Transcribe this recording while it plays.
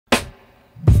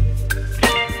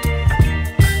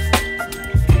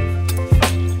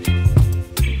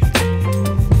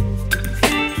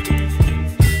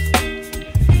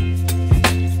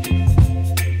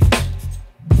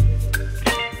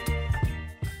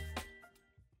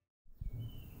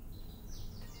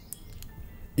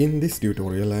In this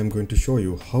tutorial, I am going to show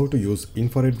you how to use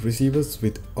infrared receivers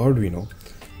with Arduino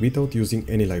without using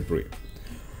any library.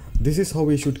 This is how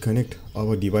we should connect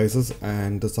our devices,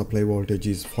 and the supply voltage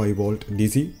is 5 volt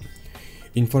DC.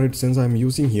 Infrared sensor I am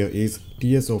using here is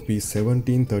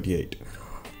TSOP1738,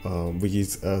 which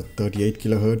is 38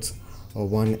 kilohertz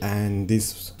one, and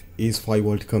this is 5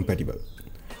 volt compatible.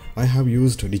 I have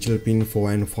used digital pin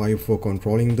 4 and 5 for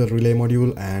controlling the relay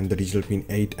module and the digital pin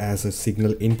 8 as a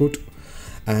signal input.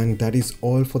 And that is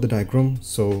all for the diagram.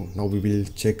 So now we will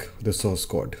check the source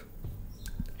code.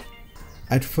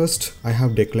 At first, I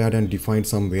have declared and defined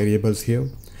some variables here,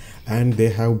 and they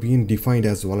have been defined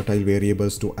as volatile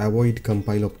variables to avoid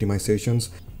compile optimizations.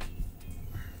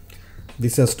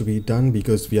 This has to be done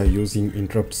because we are using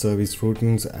interrupt service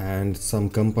routines, and some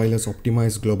compilers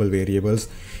optimize global variables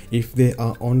if they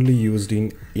are only used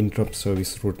in interrupt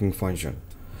service routine function.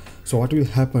 So what will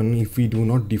happen if we do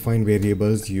not define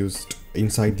variables used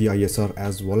inside the ISR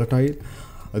as volatile?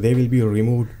 They will be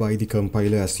removed by the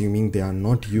compiler, assuming they are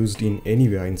not used in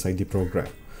anywhere inside the program.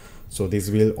 So this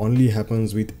will only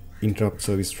happens with interrupt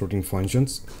service routine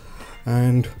functions.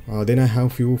 And then I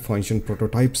have few function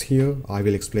prototypes here. I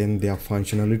will explain their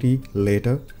functionality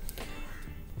later.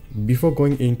 Before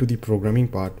going into the programming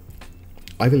part,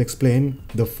 I will explain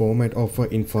the format of an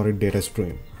infrared data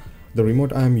stream. The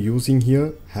remote I am using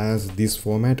here has this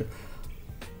format.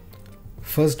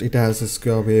 First, it has a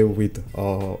square wave with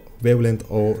a wavelength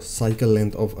or cycle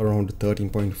length of around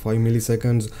 13.5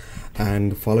 milliseconds,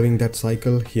 and following that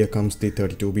cycle, here comes the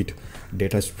 32-bit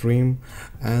data stream,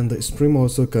 and the stream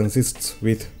also consists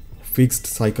with fixed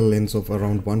cycle lengths of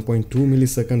around 1.2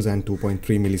 milliseconds and 2.3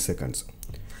 milliseconds.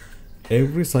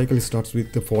 Every cycle starts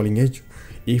with the falling edge.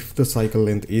 If the cycle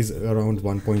length is around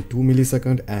 1.2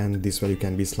 millisecond, and this value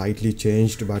can be slightly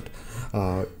changed, but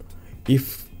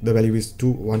if the value is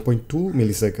 1.2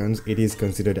 milliseconds, it is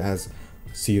considered as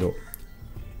 0.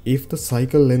 If the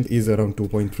cycle length is around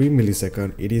 2.3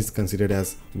 millisecond, it is considered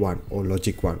as 1 or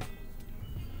logic 1.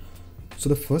 So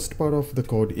the first part of the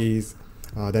code is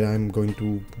that I'm going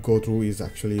to go through is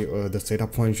actually the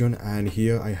setup function, and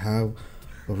here I have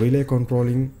relay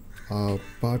controlling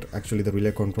part, actually the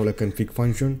relay controller config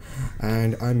function,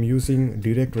 and I'm using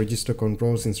direct register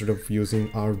controls instead of using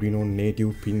Arduino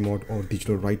native pin mode or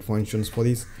digital write functions for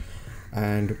this.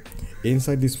 And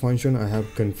inside this function, I have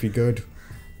configured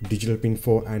digital pin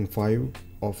 4 and 5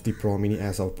 of the Pro Mini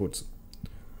as outputs.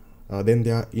 Then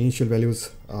their initial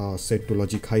values set to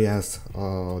logic high, as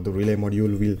the relay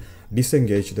module will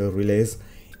disengage the relays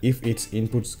if its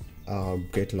inputs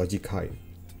get logic high.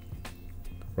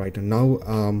 Right, and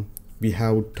now we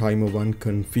have timer 1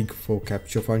 config for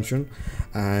capture function,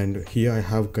 and here I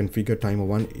have configured timer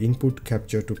 1 input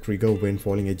capture to trigger when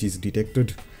falling edge is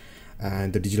detected,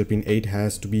 and the digital pin 8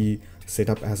 has to be set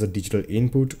up as a digital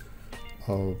input,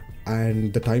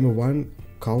 and the timer 1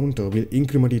 counter will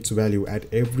increment its value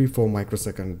at every 4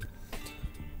 microseconds.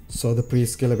 So the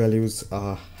prescaler values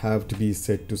have to be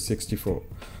set to 64.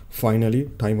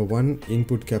 Finally, timer 1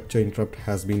 input capture interrupt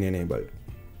has been enabled.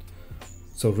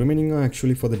 So remaining are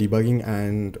actually for the debugging,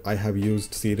 and I have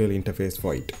used serial interface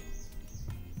for it.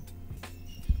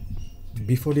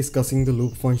 Before discussing the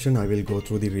loop function, I will go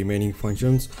through the remaining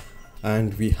functions,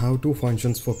 and we have two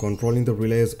functions for controlling the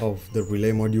relays of the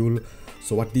relay module.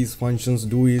 So what these functions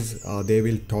do is they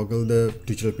will toggle the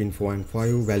digital pin 4 and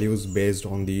 5 values based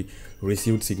on the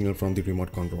received signal from the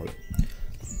remote controller.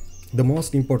 The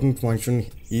most important function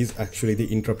is actually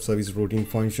the interrupt service routine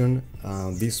function.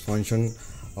 This function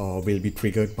will be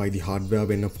triggered by the hardware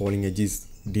when a falling edge is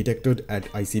detected at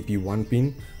ICP1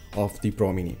 pin of the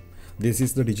Pro Mini. This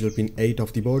is the digital pin 8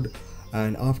 of the board,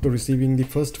 and after receiving the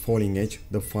first falling edge,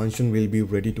 the function will be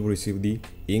ready to receive the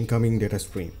incoming data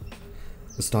stream.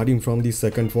 Starting from the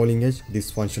second falling edge,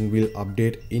 this function will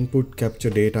update input capture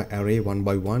data array one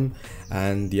by one,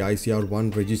 and the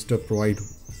ICR1 register provide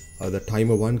the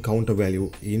timer 1 counter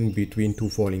value in between two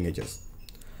falling edges.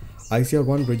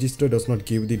 ICR1 register does not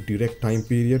give the direct time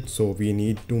period, so we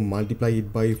need to multiply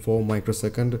it by 4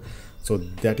 microseconds. So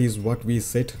that is what we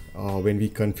set when we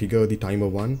configure the timer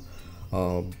 1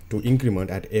 to increment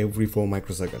at every 4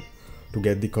 microseconds. To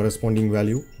get the corresponding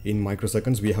value in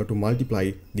microseconds, we have to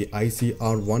multiply the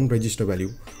ICR1 register value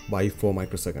by 4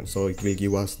 microseconds. So it will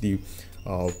give us the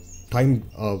time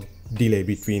delay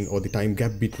between, or the time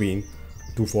gap between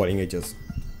two falling edges.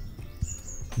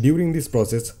 During this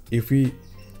process, if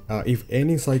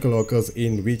any cycle occurs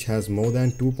in which has more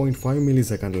than 2.5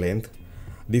 millisecond length,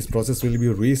 this process will be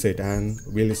reset and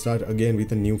will start again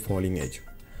with a new falling edge.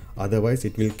 Otherwise,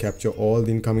 it will capture all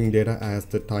the incoming data as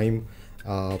the time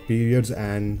periods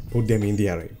and put them in the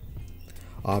array.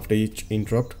 After each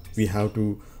interrupt, we have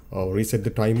to reset the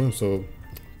timer. So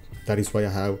that is why I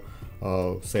have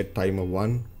set timer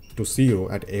 1 to 0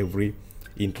 at every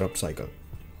interrupt cycle.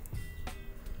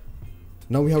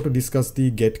 Now we have to discuss the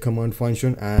get command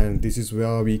function, and this is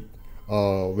where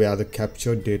where the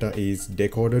captured data is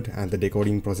decoded, and the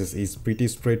decoding process is pretty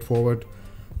straightforward.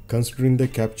 Considering the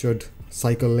captured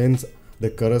cycle length, the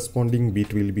corresponding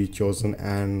bit will be chosen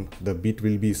and the bit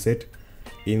will be set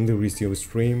in the receive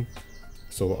stream.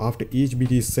 So after each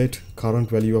bit is set, current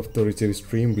value of the receive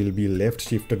stream will be left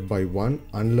shifted by 1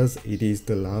 unless it is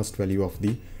the last value of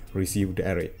the received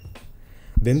array.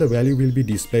 Then the value will be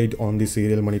displayed on the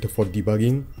serial monitor for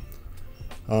debugging.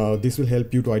 This will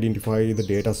help you to identify the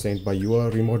data sent by your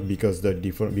remote because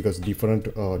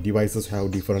different devices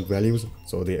have different values.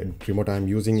 So the remote I am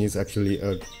using is actually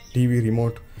a TV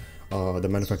remote. The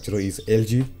manufacturer is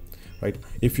LG, right?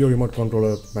 If your remote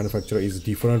controller manufacturer is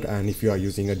different, and if you are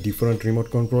using a different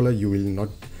remote controller, you will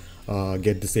not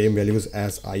get the same values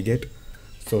as I get.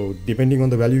 So depending on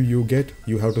the value you get,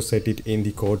 you have to set it in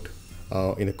the code,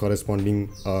 in the corresponding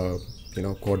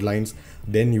code lines.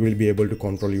 Then you will be able to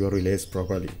control your relays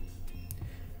properly.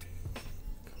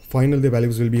 Finally, the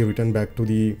values will be returned back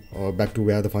to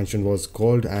where the function was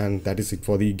called, and that is it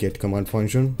for the get command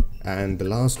function. And the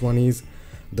last one is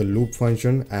the loop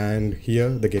function, and here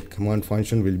the get command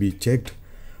function will be checked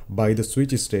by the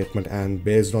switch statement, and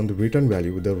based on the return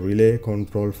value, the relay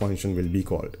control function will be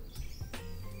called.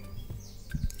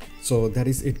 So that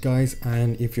is it, guys,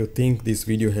 and if you think this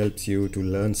video helps you to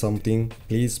learn something,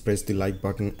 please press the like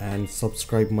button and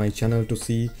subscribe my channel to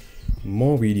see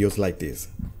more videos like this.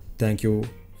 Thank you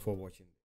for watching.